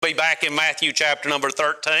be back in Matthew chapter number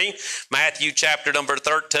 13. Matthew chapter number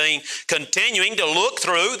 13, continuing to look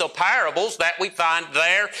through the parables that we find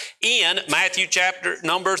there in Matthew chapter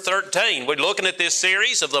number 13. We're looking at this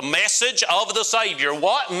series of the message of the Savior.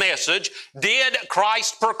 What message did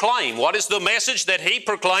Christ proclaim? What is the message that He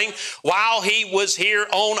proclaimed while He was here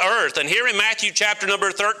on earth? And here in Matthew chapter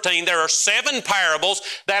number 13, there are 7 parables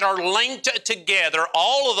that are linked together,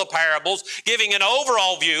 all of the parables giving an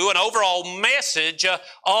overall view, an overall message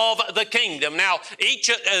of the kingdom. Now, each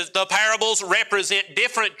of the parables represent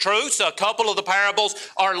different truths. A couple of the parables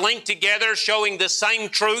are linked together, showing the same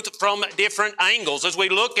truth from different angles. As we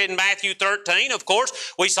look in Matthew 13, of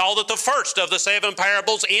course, we saw that the first of the 7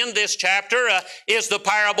 parables in this chapter is the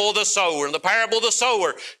parable of the sower. And the parable of the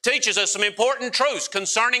sower teaches us some important truths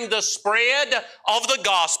concerning the spread of the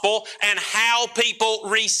gospel and how people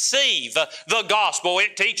receive the gospel.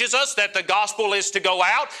 It teaches us that the gospel is to go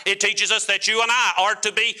out. It teaches us that you and I are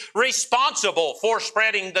to be responsible for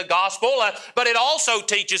spreading the gospel. But it also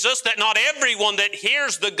teaches us that not everyone that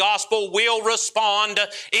hears the gospel will respond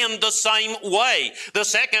in the same way. The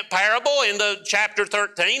second parable in the chapter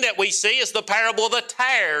 13 that we see is the parable of the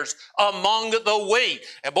tares among the wheat.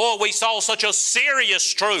 And boy, we saw such a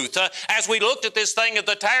serious truth as we looked at this thing of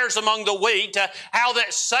the tares among the wheat, how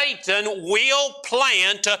that Satan will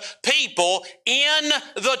plant people in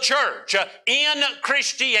the church, in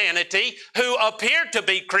Christianity, who appear to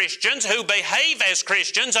be Christians, who behave as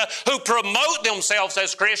Christians, who promote themselves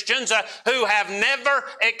as Christians, who have never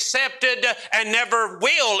accepted and never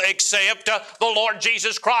will accept the Lord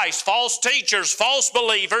Jesus Christ. False teachers, false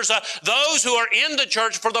believers, those who are in the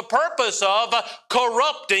church for the purpose of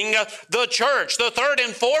corrupting the church. The third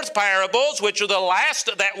and fourth parables, which are the last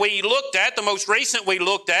that we looked at, the most recent we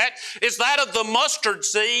looked at, is that of the mustard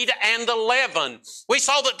seed and the leaven. We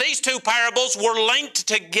saw that these two parables were linked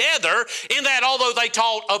together in that although they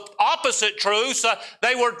taught opposite truths,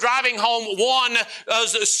 they were driving home one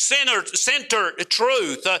center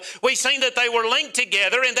truth. We've seen that they were linked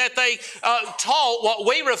together in that they taught what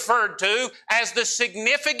we referred to as the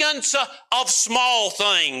significance of small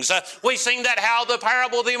things. We've seen that how the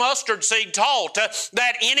parable of the mustard seed taught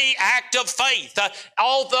that any act of faith,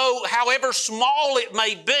 although however small it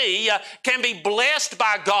may be, can be blessed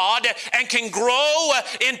by God and can grow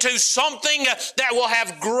into something that will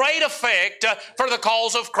have great effect for the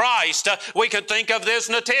cause of Christ. We could think of this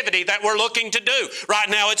nativity that we're looking to do. Right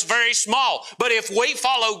now it's very small, but if we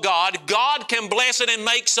follow God, God can bless it and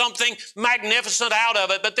make something magnificent out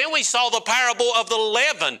of it. But then we saw the parable of the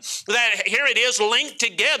leaven, that here it is linked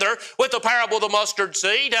together with the parable of the mustard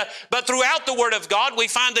seed. But throughout the Word of God, we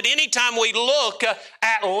find that anytime we look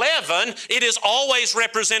at leaven, it is always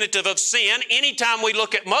representative of sin. Anytime we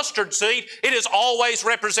look at mustard seed, it is always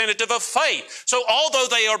representative of faith. So although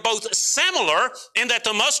they are both similar in that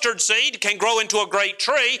the mustard seed can grow into a great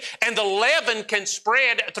tree and the leaven can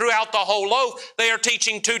spread throughout the whole loaf, they are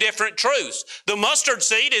teaching two different truths. The mustard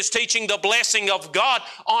seed is teaching the blessing of God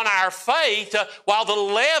on our faith, while the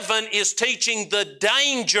leaven is teaching the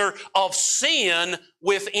danger of sin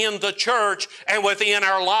within the church and within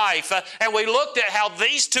our life. And we looked at how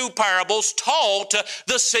these two parables taught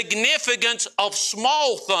the significance of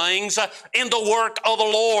small things in the work of the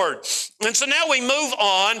Lord. And so now we move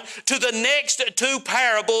on to the next two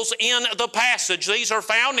parables in the passage. These are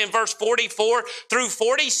found in verse 44 through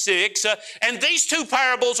 46. And these two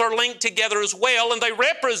parables are linked together as well, and they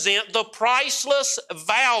represent the priceless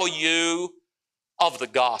value of the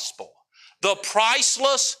gospel. The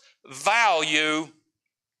priceless value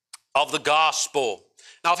of the gospel.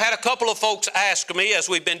 Now, I've had a couple of folks ask me as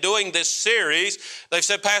we've been doing this series, they've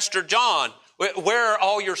said, Pastor John, where are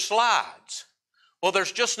all your slides? Well,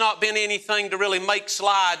 there's just not been anything to really make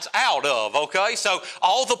slides out of, okay? So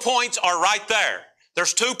all the points are right there.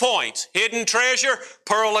 There's 2 points, hidden treasure,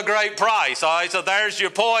 pearl of great price. All right, so there's your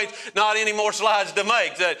point. Not any more slides to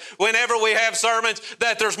make. That whenever we have sermons,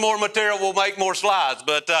 that there's more material, we'll make more slides.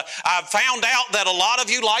 But I've found out that a lot of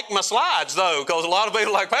you like my slides, though, because a lot of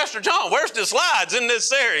people are like, Pastor John, where's the slides in this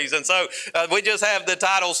series? And so we just have the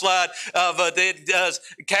title slide, but it does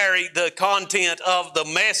carry the content of the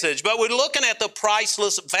message. But we're looking at the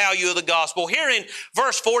priceless value of the gospel. Here in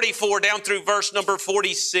verse 44 down through verse number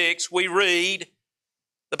 46, we read,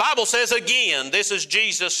 the Bible says again, this is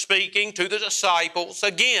Jesus speaking to the disciples,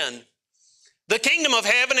 again, the kingdom of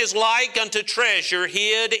heaven is like unto treasure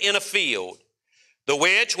hid in a field, the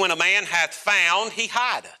which when a man hath found, he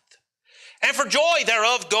hideth, and for joy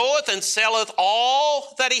thereof goeth and selleth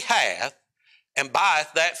all that he hath, and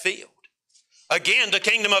buyeth that field. Again, the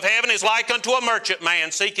kingdom of heaven is like unto a merchant man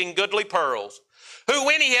seeking goodly pearls, who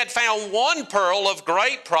when he had found one pearl of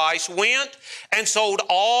great price, went and sold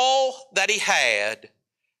all that he had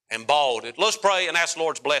and bought it. Let's pray and ask the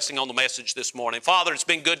Lord's blessing on the message this morning. Father, it's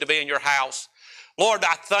been good to be in your house. Lord,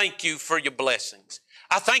 I thank you for your blessings.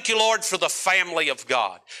 I thank you, Lord, for the family of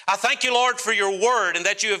God. I thank you, Lord, for your word and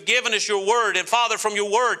that you have given us your word. And Father, from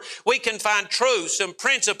your word, we can find truths and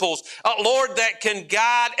principles, Lord, that can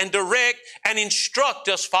guide and direct and instruct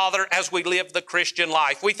us, Father, as we live the Christian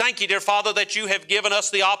life. We thank you, dear Father, that you have given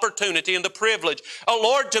us the opportunity and the privilege,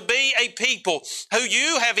 Lord, to be a people who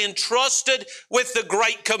you have entrusted with the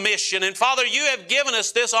Great Commission. And Father, you have given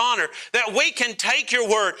us this honor that we can take your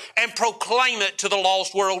word and proclaim it to the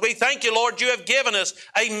lost world. We thank you, Lord, you have given us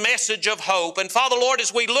a message of hope. And Father, Lord,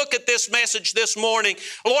 as we look at this message this morning,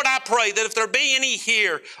 Lord, I pray that if there be any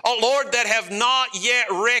here, oh Lord, that have not yet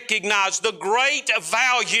recognized the great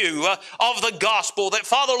value of the gospel, that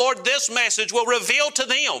Father, Lord, this message will reveal to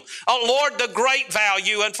them, oh Lord, the great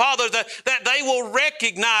value. And Father, that they will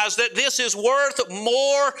recognize that this is worth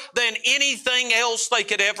more than anything else they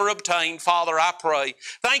could ever obtain. Father, I pray.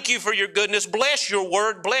 Thank you for your goodness. Bless your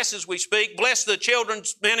word. Bless as we speak. Bless the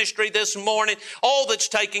children's ministry this morning. All that's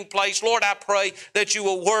taking place. Lord, I pray that you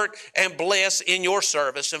will work and bless in your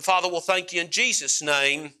service. And Father, we'll thank you in Jesus'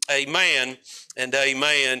 name. Amen and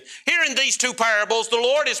amen. Here in these two parables, the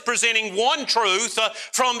Lord is presenting one truth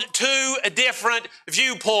from two different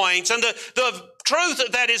viewpoints. And the truth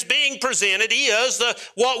that is being presented is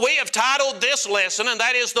what we have titled this lesson, and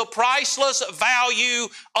that is the priceless value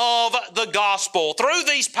of the gospel. Through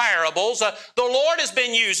these parables, the Lord has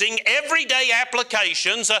been using everyday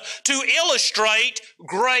applications to illustrate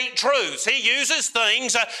great truths. He uses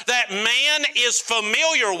things that man is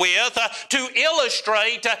familiar with to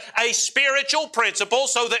illustrate a spiritual principle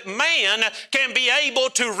so that man can be able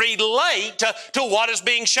to relate to what is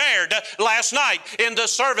being shared. Last night in the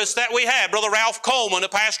service that we had, Brother Ralph Coleman, a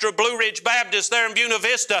pastor of Blue Ridge Baptist there in Buena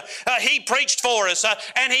Vista, he preached for us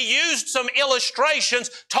and he used some illustrations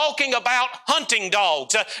talking about hunting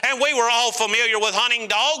dogs. And we were all familiar with hunting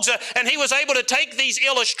dogs, and he was able to take these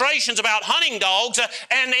illustrations about hunting dogs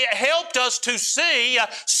and it helped us to see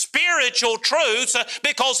spiritual truths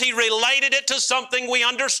because he related it to something we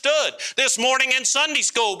understood. This morning in Sunday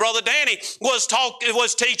school, Brother Danny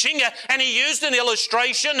was teaching and he used an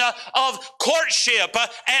illustration of courtship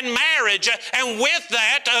and marriage, and with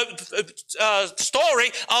that story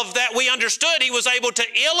of that we understood, he was able to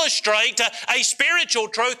illustrate a spiritual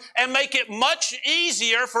truth and make it much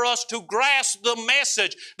easier for us to grasp the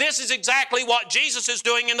message. This is exactly what Jesus is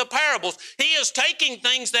doing in the parables. He is taking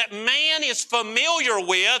things that man is familiar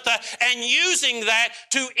with and using that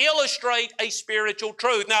to illustrate a spiritual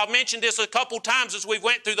truth. Now, I've mentioned this a couple times as we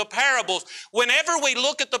went through the parables. Whenever we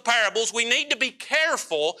look at the parables, we need to be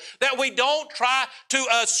careful that we don't try to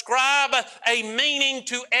ascribe a meaning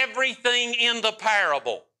to everything in the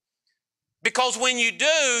parable. Because when you do,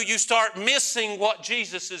 you start missing what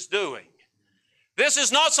Jesus is doing. This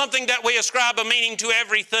is not something that we ascribe a meaning to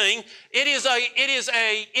everything. It is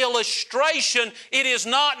a illustration. It is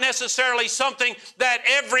not necessarily something that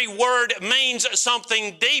every word means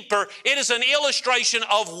something deeper. It is an illustration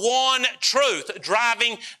of one truth,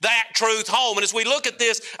 driving that truth home. And as we look at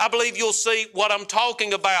this, I believe you'll see what I'm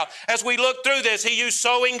talking about. As we look through this, he used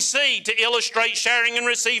sowing seed to illustrate sharing and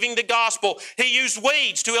receiving the gospel. He used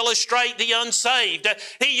weeds to illustrate the unsaved.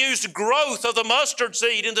 He used growth of the mustard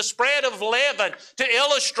seed and the spread of leaven to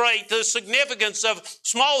illustrate the significance of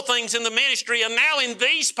small things in the ministry. And now in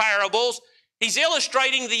these parables, he's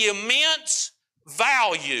illustrating the immense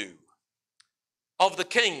value of the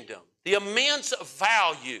kingdom, the immense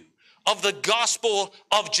value of the gospel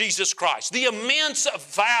of Jesus Christ, the immense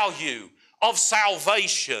value of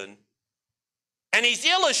salvation. And he's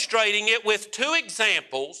illustrating it with two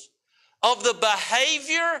examples of the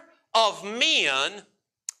behavior of men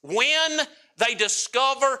when they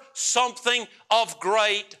discover something of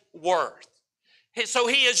great worth. So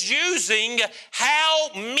he is using how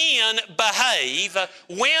men behave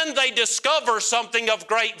when they discover something of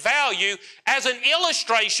great value as an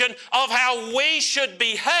illustration of how we should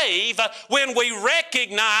behave when we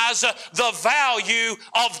recognize the value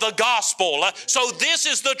of the gospel. So this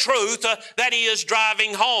is the truth that he is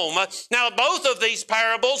driving home. Now, both of these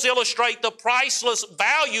parables illustrate the priceless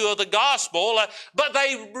value of the gospel, but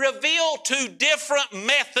they reveal two different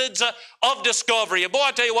methods of discovery. And boy,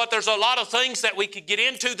 I tell you what, there's a lot of things that we could get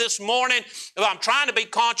into this morning. I'm trying to be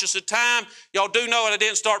conscious of time. Y'all do know that I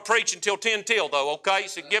didn't start preaching till 10 till though, okay?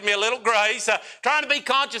 So give me a little grace. Trying to be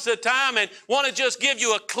conscious of time and want to just give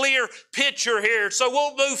you a clear picture here. So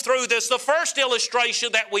we'll move through this. The first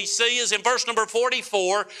illustration that we see is in verse number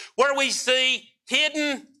 44, where we see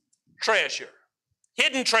hidden treasure.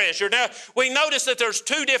 hidden treasure. Now, we notice that there's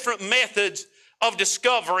two different methods of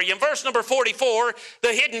discovery. In verse number 44,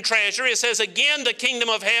 the hidden treasure, it says, "Again, the kingdom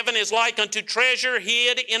of heaven is like unto treasure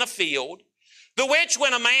hid in a field, the which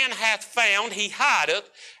when a man hath found, he hideth,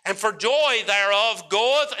 and for joy thereof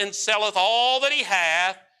goeth and selleth all that he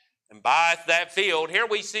hath, and buyeth that field." Here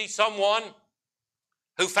we see someone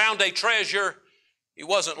who found a treasure he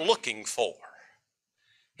wasn't looking for.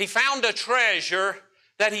 He found a treasure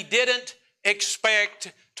that he didn't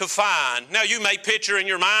expect to find. Now, you may picture in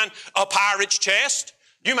your mind a pirate's chest.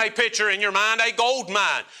 You may picture in your mind a gold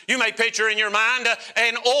mine. You may picture in your mind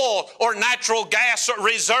an oil or natural gas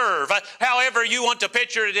reserve. However you want to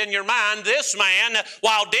picture it in your mind, this man,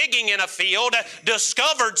 while digging in a field,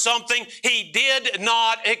 discovered something he did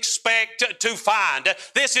not expect to find.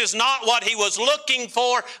 This is not what he was looking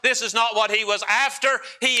for. This is not what he was after.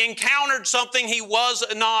 He encountered something he was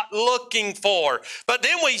not looking for. But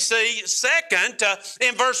then we see, second,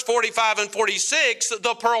 in verse 45 and 46,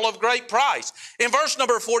 the pearl of great price. In verse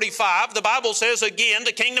number 45, the Bible says, "Again,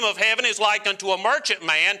 the kingdom of heaven is like unto a merchant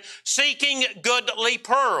man seeking goodly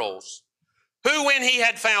pearls, who when he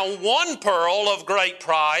had found one pearl of great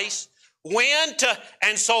price, went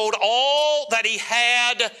and sold all that he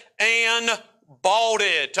had and bought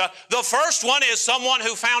it." The first one is someone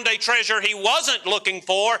who found a treasure he wasn't looking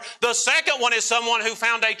for. The second one is someone who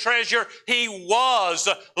found a treasure he was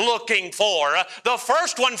looking for. The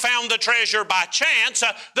first one found the treasure by chance.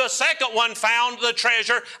 The second one found the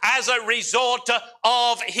treasure as a result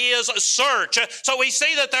of his search. So we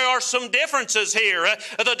see that there are some differences here.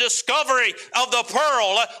 The discovery of the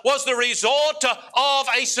pearl was the result of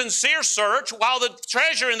a sincere search, while the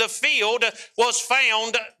treasure in the field was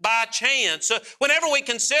found by chance. Whenever we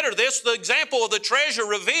consider this, the example of the treasure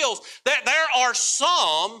reveals that there are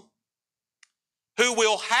some who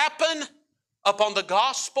will happen upon the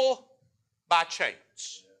gospel by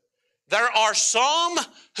chance. There are some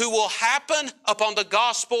who will happen upon the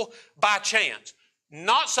gospel by chance.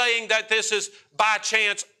 Not saying that this is by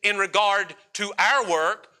chance in regard to our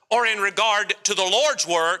work or in regard to the Lord's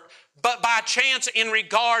work, but by chance in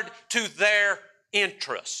regard to their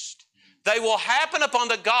interest. They will happen upon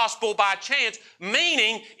the gospel by chance,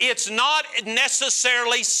 meaning it's not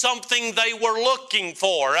necessarily something they were looking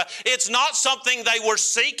for. It's not something they were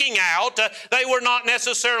seeking out. They were not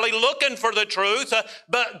necessarily looking for the truth,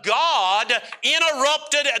 but God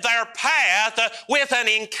interrupted their path with an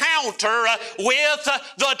encounter with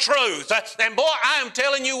the truth. And boy, I am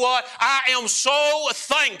telling you what, I am so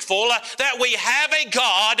thankful that we have a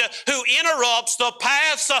God who interrupts the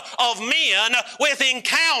paths of men with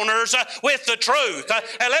encounters with the truth.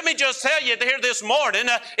 And let me just tell you here this morning,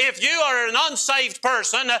 if you are an unsaved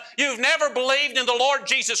person, you've never believed in the Lord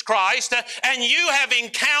Jesus Christ, and you have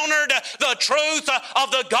encountered the truth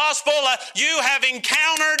of the gospel, you have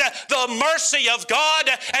encountered the mercy of God,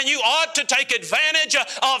 and you ought to take advantage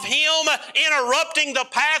of Him interrupting the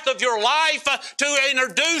path of your life to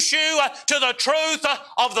introduce you to the truth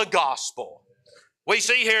of the gospel. We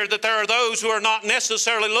see here that there are those who are not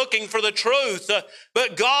necessarily looking for the truth,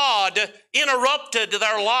 but God interrupted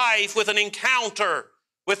their life with an encounter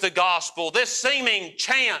with the gospel. This seeming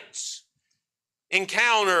chance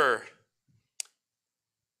encounter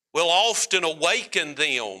will often awaken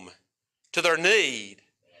them to their need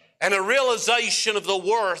and a realization of the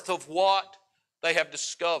worth of what they have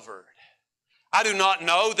discovered. I do not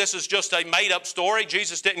know. This is just a made-up story.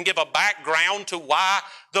 Jesus didn't give a background to why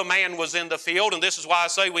the man was in the field, and this is why I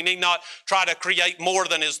say we need not try to create more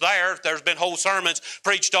than is there. There's been whole sermons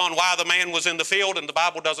preached on why the man was in the field, and the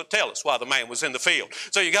Bible doesn't tell us why the man was in the field.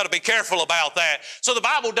 So you got to be careful about that. So the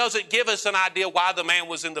Bible doesn't give us an idea why the man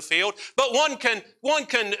was in the field, but one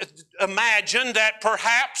can imagine that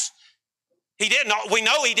perhaps we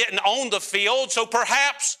know he didn't own the field, so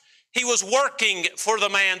perhaps he was working for the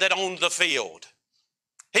man that owned the field.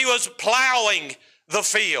 He was plowing the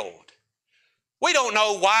field. We don't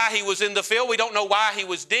know why he was in the field. We don't know why he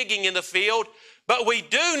was digging in the field. But we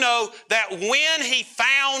do know that when he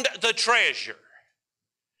found the treasure,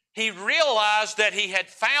 he realized that he had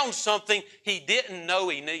found something he didn't know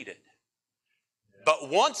he needed. But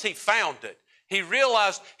once he found it, he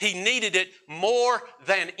realized he needed it more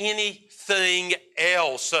than anything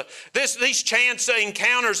else. These chance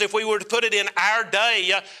encounters, if we were to put it in our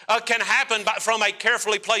day, can happen from a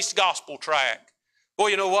carefully placed gospel tract. Boy,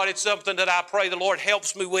 you know what? It's something that I pray the Lord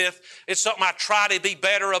helps me with. It's something I try to be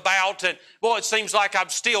better about. And boy, it seems like I'm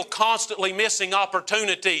still constantly missing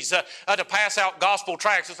opportunities to pass out gospel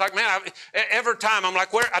tracts. It's like, man, every time I'm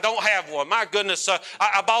like, where? I don't have one. My goodness,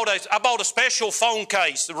 I bought a special phone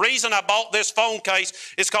case. The reason I bought this phone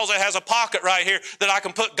case is because it has a pocket right here that I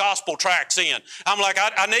can put gospel tracts in. I'm like,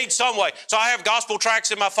 I need some way. So I have gospel tracts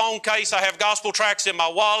in my phone case. I have gospel tracts in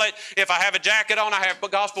my wallet. If I have a jacket on, I have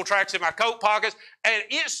gospel tracts in my coat pockets. And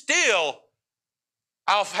it's still,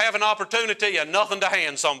 I'll have an opportunity and nothing to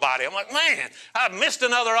hand somebody. I'm like, man, I missed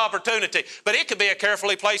another opportunity. But it could be a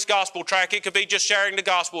carefully placed gospel tract. It could be just sharing the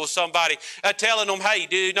gospel with somebody, telling them, hey,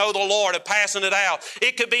 do you know the Lord, and passing it out.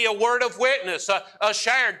 It could be a word of witness,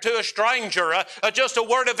 shared to a stranger, just a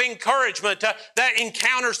word of encouragement that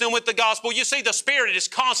encounters them with the gospel. You see, the Spirit is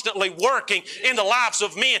constantly working in the lives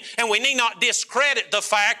of men, and we need not discredit the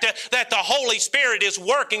fact that the Holy Spirit is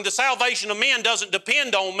working. The salvation of men doesn't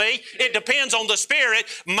depend on me. It depends on the Spirit.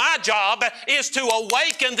 My job is to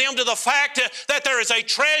awaken them to the fact that there is a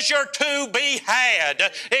treasure to be had.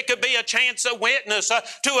 It could be a chance of witness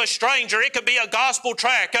to a stranger. It could be a gospel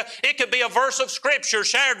tract. It could be a verse of Scripture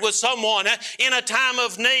shared with someone in a time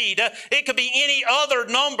of need. It could be any other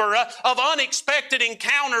number of unexpected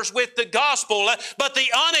encounters with the gospel. But the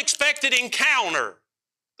unexpected encounter,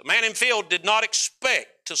 the man in field did not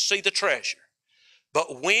expect to see the treasure.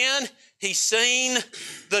 But when he seen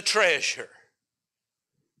the treasure,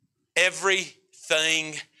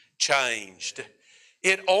 everything changed.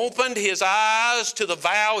 It opened his eyes to the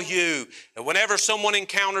value. And whenever someone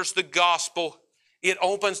encounters the gospel, it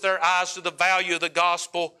opens their eyes to the value of the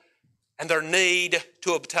gospel and their need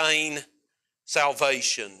to obtain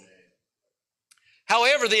salvation.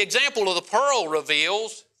 However, the example of the pearl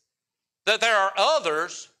reveals that there are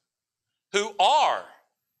others who are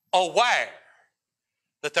aware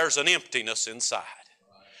that there's an emptiness inside.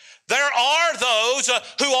 There are those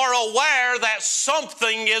who are aware that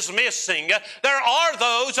something is missing. There are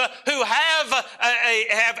those who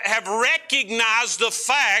have recognized the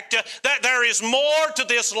fact that there is more to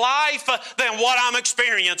this life than what I'm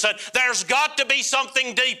experiencing. There's got to be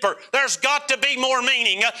something deeper. There's got to be more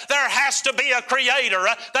meaning. There has to be a Creator.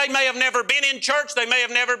 They may have never been in church. They may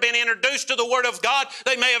have never been introduced to the Word of God.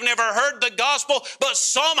 They may have never heard the gospel, but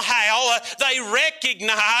somehow they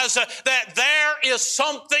recognize that there is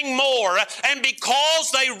something more. And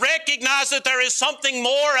because they recognize that there is something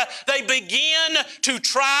more, they begin to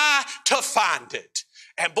try to find it.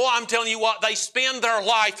 And boy, I'm telling you what, they spend their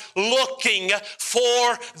life looking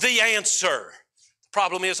for the answer. The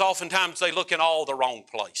problem is oftentimes they look in all the wrong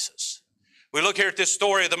places. We look here at this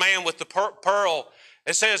story of the man with the pearl.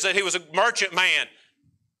 It says that he was a merchant man.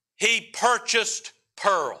 He purchased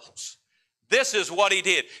pearls. This is what he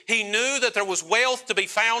did. He knew that there was wealth to be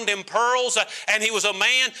found in pearls, and he was a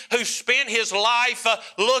man who spent his life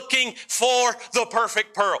looking for the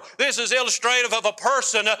perfect pearl. This is illustrative of a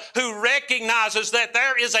person who recognizes that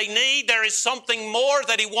there is a need, there is something more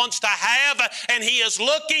that he wants to have, and he is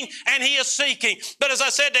looking and he is seeking. But as I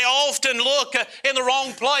said, they often look in the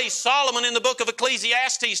wrong place. Solomon in the book of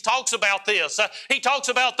Ecclesiastes talks about this. He talks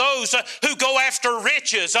about those who go after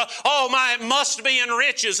riches. Oh my, it must be in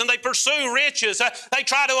riches, and they pursue riches. They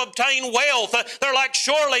try to obtain wealth. They're like,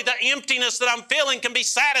 surely the emptiness that I'm feeling can be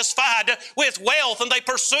satisfied with wealth, and they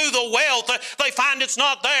pursue the wealth. They find it's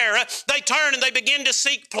not there. They turn and they begin to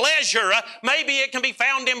seek pleasure. Maybe it can be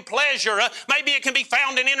found in pleasure. Maybe it can be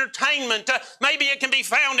found in entertainment. Maybe it can be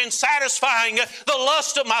found in satisfying the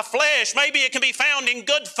lust of my flesh. Maybe it can be found in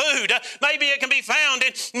good food. Maybe it can be found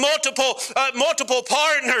in multiple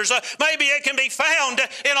partners. Maybe it can be found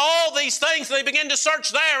in all these things. They begin to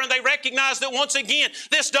search there, and they recognize that once again,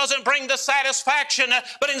 this doesn't bring the satisfaction,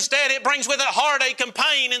 but instead it brings with it heartache and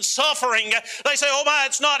pain and suffering. They say, oh my,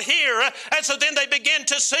 it's not here. And so then they begin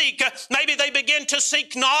to seek. Maybe they begin to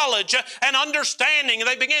seek knowledge and understanding.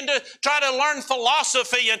 They begin to try to learn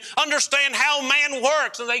philosophy and understand how man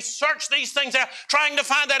works. And they search these things out, trying to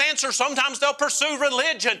find that answer. Sometimes they'll pursue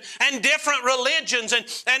religion and different religions,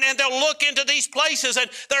 and they'll look into these places, and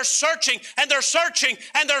they're searching and they're searching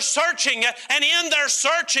and they're searching. And in their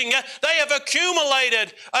searching, they have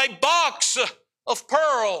accumulated a box of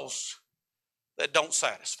pearls that don't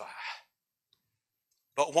satisfy.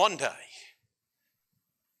 But one day,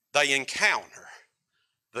 they encounter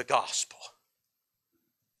the gospel.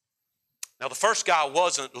 Now, the first guy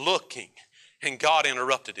wasn't looking, and God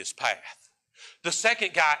interrupted his path. The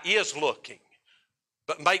second guy is looking,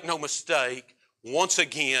 but make no mistake, once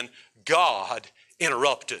again, God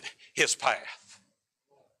interrupted his path.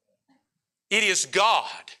 It is God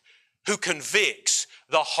who convicts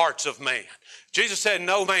the hearts of man. Jesus said,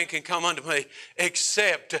 no man can come unto me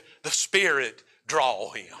except the Spirit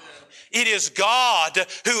draw him. It is God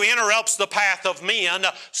who interrupts the path of men.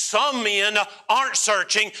 Some men aren't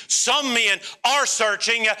searching. Some men are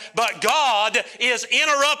searching. But God is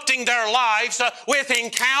interrupting their lives with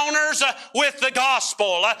encounters with the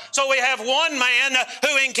gospel. So we have one man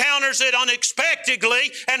who encounters it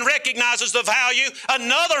unexpectedly and recognizes the value.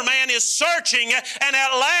 Another man is searching, and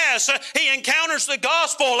at last he encounters the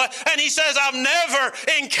gospel, and he says, I've never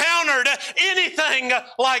encountered anything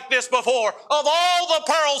like this before. Of all the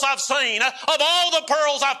pearls I've seen, of all the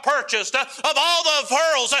pearls I've purchased, of all the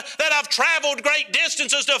pearls that I've traveled great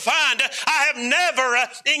distances to find, I have never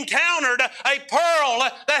encountered a pearl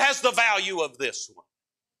that has the value of this one.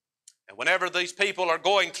 And whenever these people are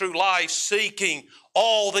going through life seeking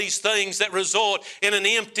all these things that result in an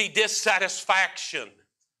empty dissatisfaction,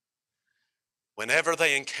 whenever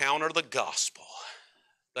they encounter the gospel,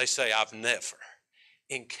 they say, I've never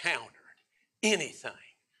encountered anything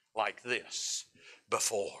like this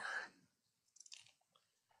before.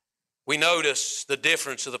 We notice the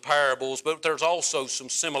difference of the parables, but there's also some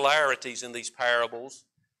similarities in these parables.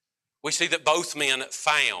 We see that both men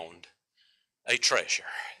found a treasure.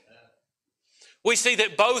 We see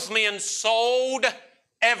that both men sold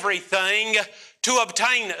everything to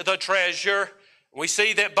obtain the treasure. We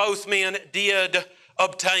see that both men did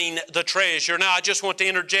obtain the treasure. Now, I just want to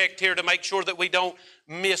interject here to make sure that we don't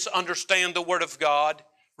misunderstand the Word of God.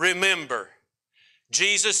 Remember,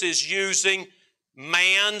 Jesus is using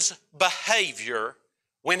man's behavior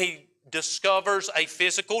when he discovers a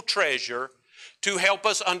physical treasure to help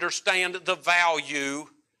us understand the value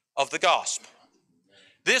of the gospel.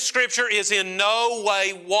 This scripture is in no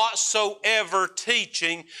way whatsoever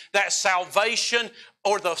teaching that salvation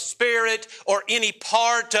or the Spirit or any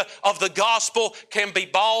part of the gospel can be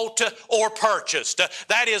bought or purchased.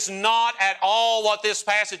 That is not at all what this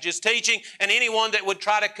passage is teaching, and anyone that would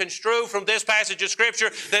try to construe from this passage of Scripture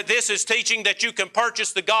that this is teaching that you can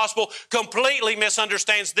purchase the gospel completely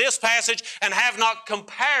misunderstands this passage and have not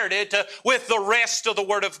compared it with the rest of the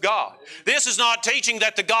Word of God. This is not teaching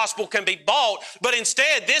that the gospel can be bought, but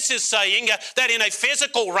instead this is saying that in a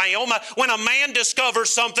physical realm, when a man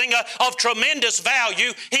discovers something of tremendous value,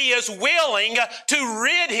 he is willing to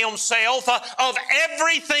rid himself of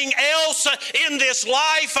everything else in this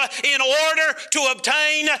life in order to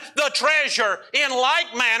obtain the treasure. In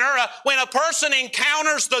like manner, when a person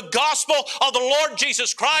encounters the gospel of the Lord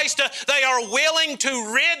Jesus Christ, they are willing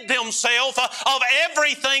to rid themselves of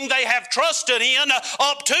everything they have trusted in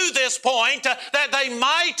up to this point that they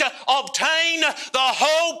might obtain the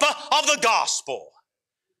hope of the gospel.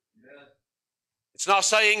 It's not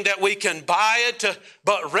saying that we can buy it,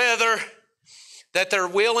 but rather that they're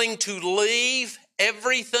willing to leave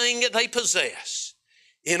everything that they possess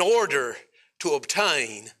in order to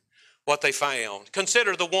obtain what they found.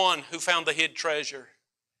 Consider the one who found the hid treasure.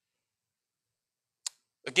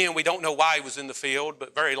 Again, we don't know why he was in the field,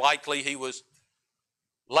 but very likely he was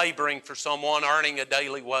laboring for someone, earning a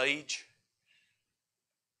daily wage.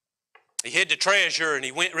 He hid the treasure and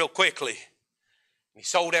he went real quickly. He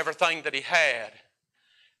sold everything that he had.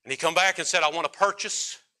 And he come back and said, I want to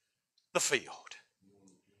purchase the field.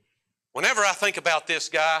 Whenever I think about this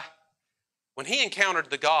guy, when he encountered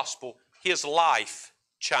the gospel, his life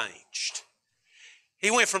changed. He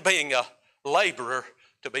went from being a laborer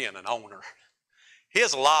to being an owner.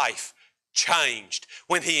 His life changed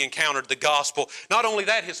when he encountered the gospel. Not only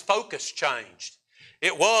that, his focus changed.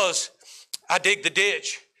 It was, I dig the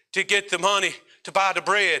ditch to get the money to buy the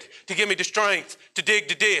bread, to give me the strength to dig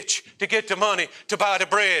the ditch, to get the money to buy the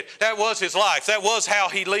bread. That was his life. That was how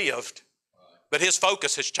he lived. But his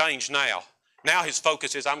focus has changed now. Now his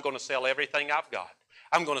focus is, I'm going to sell everything I've got.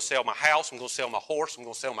 I'm going to sell my house. I'm going to sell my horse. I'm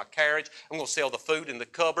going to sell my carriage. I'm going to sell the food in the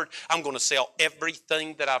cupboard. I'm going to sell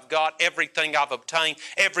everything that I've got, everything I've obtained,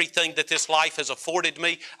 everything that this life has afforded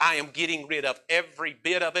me. I am getting rid of every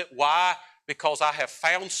bit of it. Why? Because I have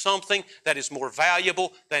found something that is more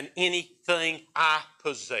valuable than anything I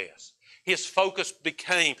possess. His focus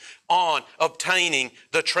became on obtaining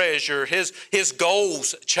the treasure. His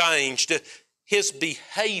goals changed. His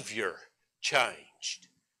behavior changed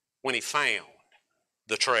when he found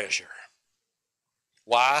the treasure.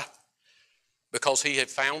 Why? Because he had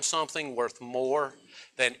found something worth more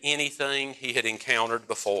than anything he had encountered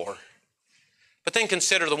before. But then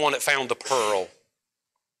consider the one that found the pearl.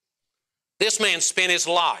 This man spent his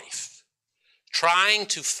life trying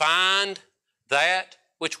to find that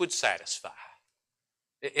which would satisfy.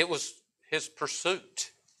 It was his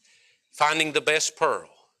pursuit, finding the best pearl.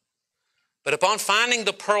 But upon finding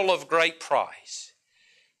the pearl of great price,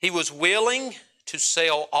 he was willing to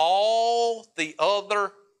sell all the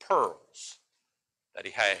other pearls that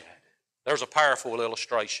he had. There's a powerful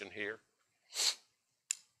illustration here.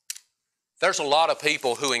 There's a lot of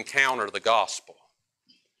people who encounter the gospel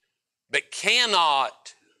but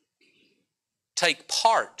cannot take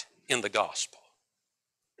part in the gospel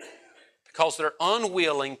because they're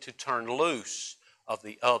unwilling to turn loose of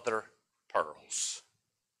the other pearls.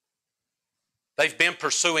 They've been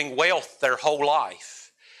pursuing wealth their whole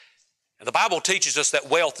life. And the Bible teaches us that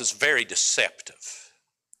wealth is very deceptive.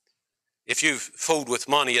 If you've fooled with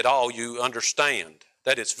money at all, you understand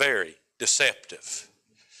that it's very deceptive.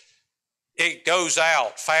 It goes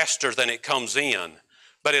out faster than it comes in,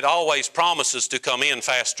 but it always promises to come in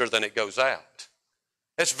faster than it goes out.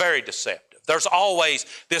 It's very deceptive. There's always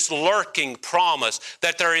this lurking promise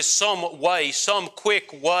that there is some way, some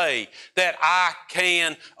quick way that I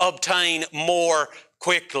can obtain more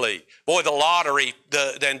quickly. Boy, the lottery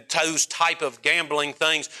and those type of gambling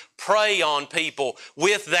things prey on people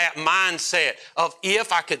with that mindset of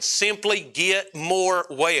if I could simply get more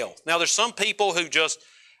wealth. Now, there's some people who just,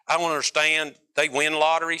 I don't understand, they win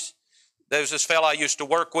lotteries. There was this fellow I used to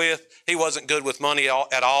work with. He wasn't good with money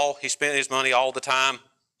at all. He spent his money all the time.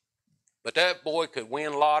 But that boy could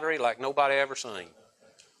win lottery like nobody ever seen.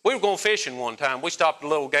 We were going fishing one time. We stopped at a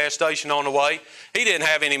little gas station on the way. He didn't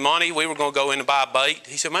have any money. We were going to go in to buy bait.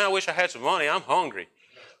 He said, man, I wish I had some money. I'm hungry.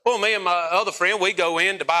 Well, me and my other friend, we go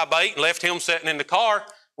in to buy bait and left him sitting in the car.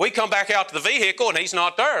 We come back out to the vehicle and he's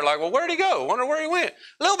not there. Like, well, where'd he go? Wonder where he went.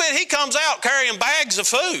 A little bit, he comes out carrying bags of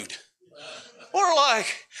food. We're like,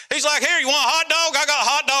 he's like, here, you want a hot dog? I got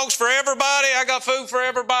hot dogs for everybody. I got food for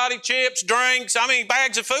everybody, chips, drinks,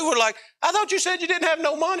 bags of food. We're like, I thought you said you didn't have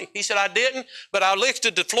no money. He said, I didn't, but I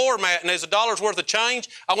lifted the floor mat and there's $1 worth of change.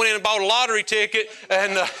 I went in and bought a lottery ticket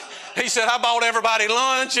and he said, I bought everybody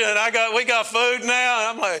lunch and we got food now. And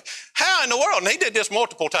I'm like, how in the world? And he did this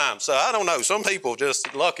multiple times. So I don't know. Some people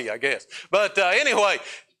just lucky, I guess. But anyway,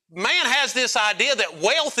 man has this idea that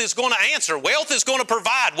wealth is going to answer. Wealth is going to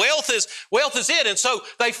provide. Wealth is it. And so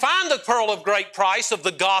they find the pearl of great price of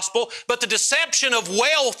the gospel, but the deception of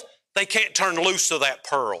wealth, they can't turn loose of that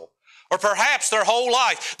pearl. Or perhaps their whole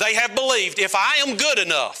life they have believed, if I am good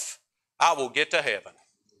enough, I will get to heaven.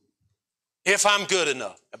 If I'm good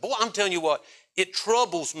enough. Boy, I'm telling you what, it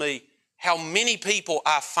troubles me how many people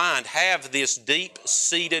I find have this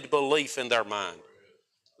deep-seated belief in their mind.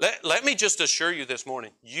 Let me just assure you this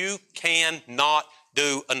morning, you cannot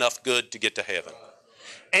do enough good to get to heaven.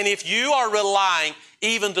 And if you are relying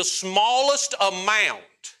even the smallest amount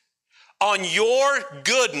on your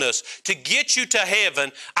goodness to get you to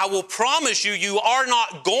heaven, I will promise you, you are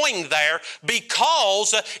not going there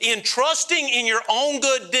because in trusting in your own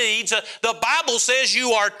good deeds, the Bible says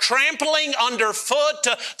you are trampling underfoot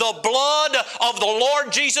the blood of the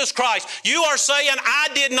Lord Jesus Christ. You are saying, I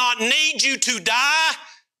did not need you to die.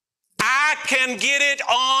 I can get it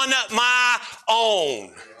on my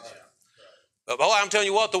own. But boy, I'm telling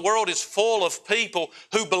you what, the world is full of people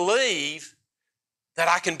who believe that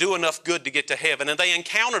I can do enough good to get to heaven, and they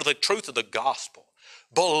encounter the truth of the gospel.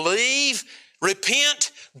 Believe,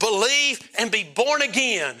 repent, believe, and be born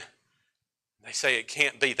again. They say it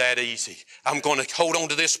can't be that easy. I'm going to hold on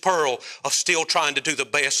to this pearl of still trying to do the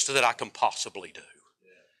best that I can possibly do.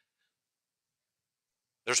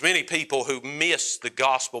 There's many people who miss the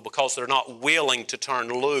gospel because they're not willing to turn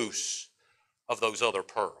loose of those other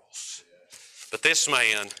pearls. But this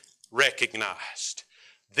man recognized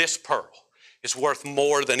this pearl is worth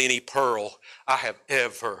more than any pearl I have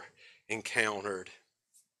ever encountered.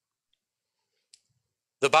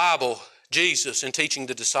 The Bible, Jesus, in teaching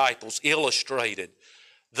the disciples, illustrated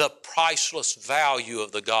the priceless value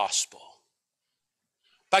of the gospel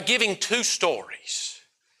by giving two stories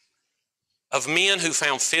of men who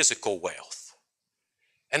found physical wealth,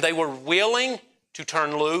 and they were willing to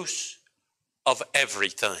turn loose of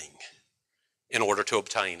everything in order to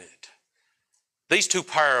obtain it. These two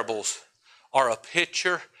parables are a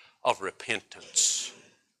picture of repentance.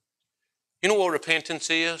 You know what repentance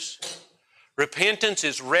is? Repentance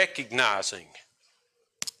is recognizing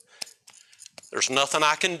there's nothing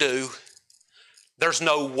I can do. There's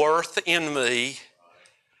no worth in me.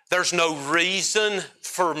 There's no reason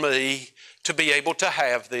for me to be able to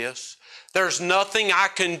have this. There's nothing I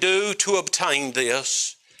can do to obtain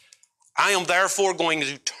this. I am therefore going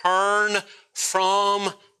to turn from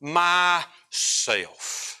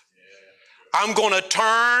myself. I'm going to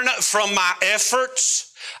turn from my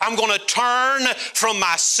efforts. I'm going to turn from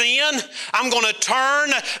my sin. I'm going to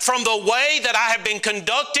turn from the way that I have been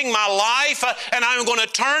conducting my life, and I'm going to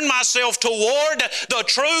turn myself toward the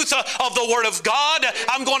truth of the Word of God.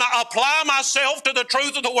 I'm going to apply myself to the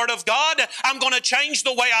truth of the Word of God. I'm going to change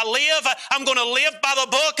the way I live. I'm going to live by the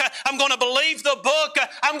book. I'm going to believe the book.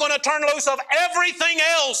 I'm going to turn loose of everything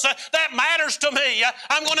else that matters to me.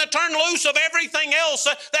 I'm going to turn loose of everything else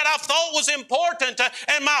that I thought was important,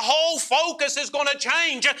 and my whole focus is going to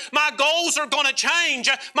change. My goals are going to change.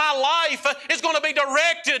 My life is going to be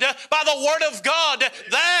directed by the Word of God.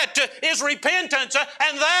 That is repentance,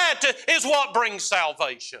 and that is what brings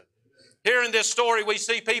salvation. Here in this story, we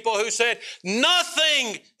see people who said,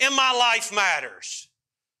 nothing in my life matters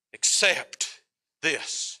except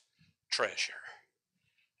this treasure.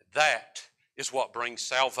 That is what brings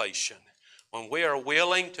salvation, when we are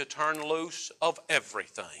willing to turn loose of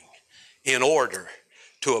everything in order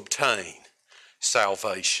to obtain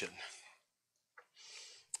salvation.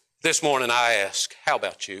 This morning I ask, how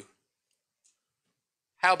about you?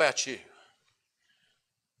 How about you?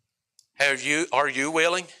 Are you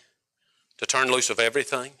willing to turn loose of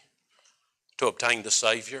everything to obtain the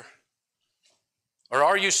Savior? Or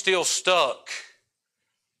are you still stuck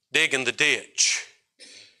digging the ditch,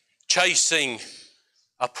 chasing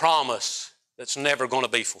a promise that's never going to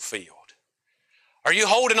be fulfilled? Are you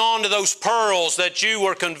holding on to those pearls that you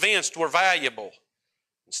were convinced were valuable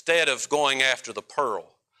instead of going after the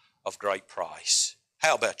pearl of great price?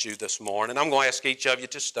 How about you this morning? I'm going to ask each of you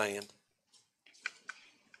to stand.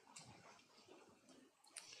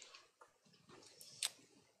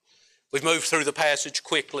 We've moved through the passage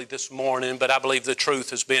quickly this morning, but I believe the truth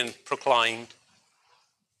has been proclaimed.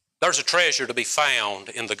 There's a treasure to be found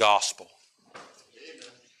in the gospel.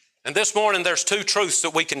 And this morning there's two truths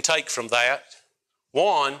that we can take from that.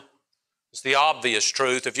 One is the obvious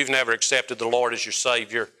truth. If you've never accepted the Lord as your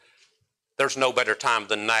Savior, there's no better time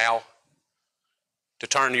than now to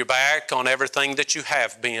turn your back on everything that you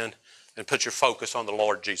have been and put your focus on the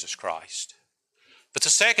Lord Jesus Christ. But the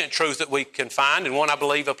second truth that we can find, and one I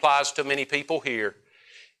believe applies to many people here,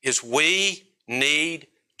 is we need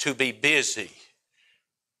to be busy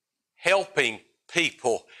helping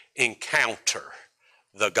people encounter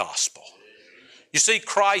the gospel. You see,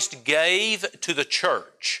 Christ gave to the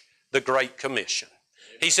church the Great Commission.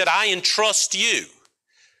 He said, I entrust you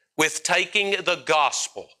with taking the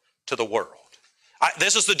gospel to the world.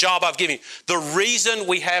 This is the job I've given you. The reason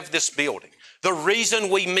we have this building, the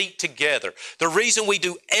reason we meet together, the reason we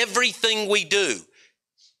do everything we do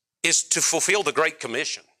is to fulfill the Great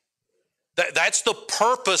Commission. That's the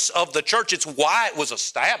purpose of the church. It's why it was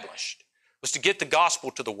established, was to get the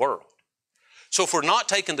gospel to the world. So if we're not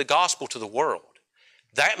taking the gospel to the world,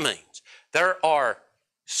 that means there are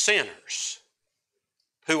sinners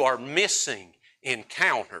who are missing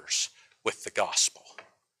encounters with the gospel.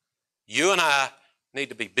 You and I need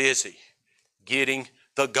to be busy getting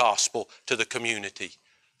the gospel to the community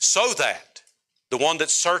so that the one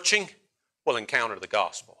that's searching will encounter the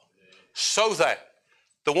gospel. So that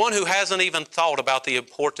the one who hasn't even thought about the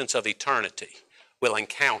importance of eternity will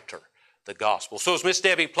encounter the gospel. So as Miss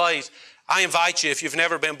Debbie plays, I invite you, if you've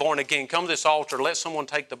never been born again, come to this altar, let someone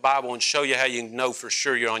take the Bible and show you how you know for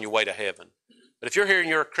sure you're on your way to heaven. But if you're here and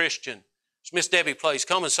you're a Christian, as Miss Debbie plays,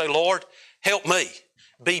 come and say, Lord, help me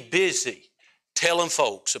be busy telling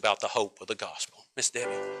folks about the hope of the gospel. Miss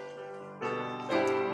Debbie.